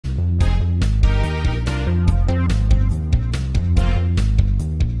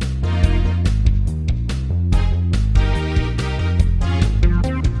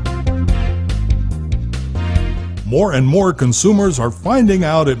More and more consumers are finding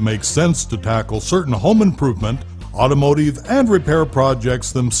out it makes sense to tackle certain home improvement, automotive, and repair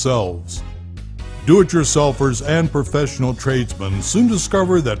projects themselves. Do-it-yourselfers and professional tradesmen soon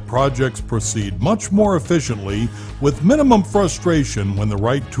discover that projects proceed much more efficiently with minimum frustration when the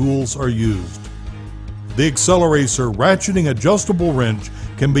right tools are used. The Xceleracer ratcheting adjustable wrench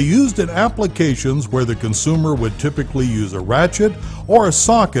can be used in applications where the consumer would typically use a ratchet or a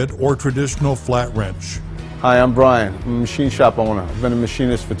socket or traditional flat wrench. Hi, I'm Brian. I'm a machine shop owner. I've been a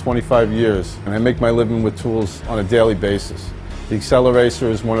machinist for 25 years, and I make my living with tools on a daily basis. The Xceleracer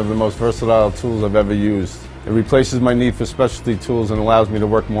is one of the most versatile tools I've ever used. It replaces my need for specialty tools and allows me to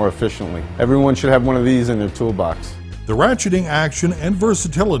work more efficiently. Everyone should have one of these in their toolbox. The ratcheting action and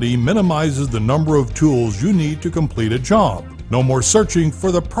versatility minimizes the number of tools you need to complete a job. No more searching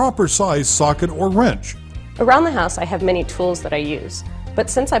for the proper size socket or wrench. Around the house I have many tools that I use, but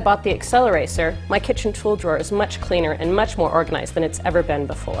since I bought the Xceleracer, my kitchen tool drawer is much cleaner and much more organized than it's ever been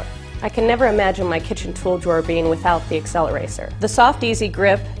before. I can never imagine my kitchen tool drawer being without the Xceleracer. The soft, easy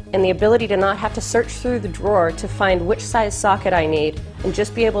grip and the ability to not have to search through the drawer to find which size socket I need and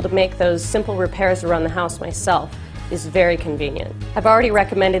just be able to make those simple repairs around the house myself is very convenient. I've already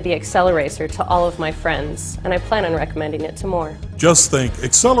recommended the Xceleracer to all of my friends, and I plan on recommending it to more. Just think,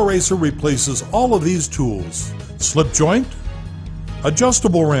 Xceleracer replaces all of these tools: slip joint,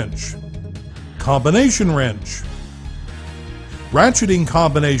 adjustable wrench, combination wrench, ratcheting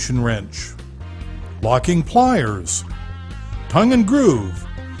combination wrench, locking pliers, tongue and groove,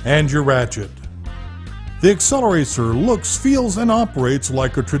 and your ratchet. The Xceleracer looks, feels, and operates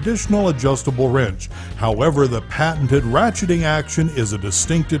like a traditional adjustable wrench. However, the patented ratcheting action is a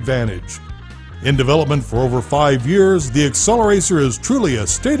distinct advantage. In development for over 5 years, the Xceleracer is truly a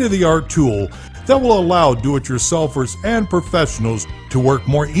state-of-the-art tool that will allow do-it-yourselfers and professionals to work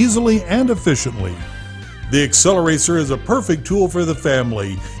more easily and efficiently. The Xceleracer is a perfect tool for the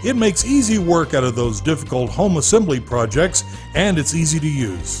family. It makes easy work out of those difficult home assembly projects, and it's easy to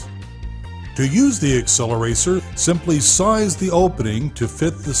use. To use the Xceleracer, simply size the opening to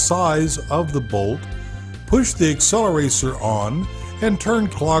fit the size of the bolt, push the Xceleracer on, and turn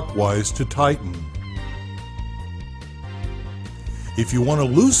clockwise to tighten. If you want to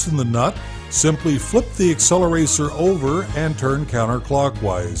loosen the nut, simply flip the Xceleracer over and turn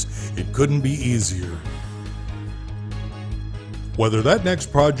counterclockwise. It couldn't be easier. Whether that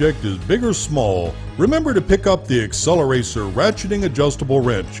next project is big or small, remember to pick up the Xceleracer ratcheting adjustable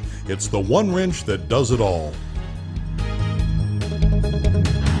wrench. It's the one wrench that does it all.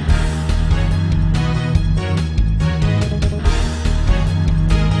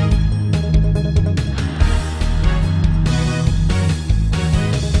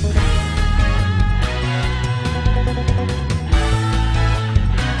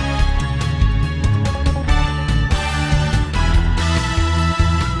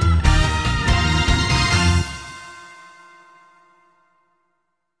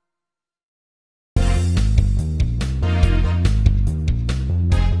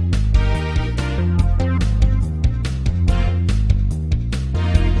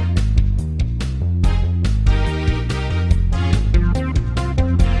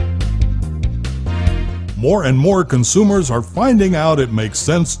 More and more consumers are finding out it makes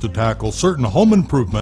sense to tackle certain home improvement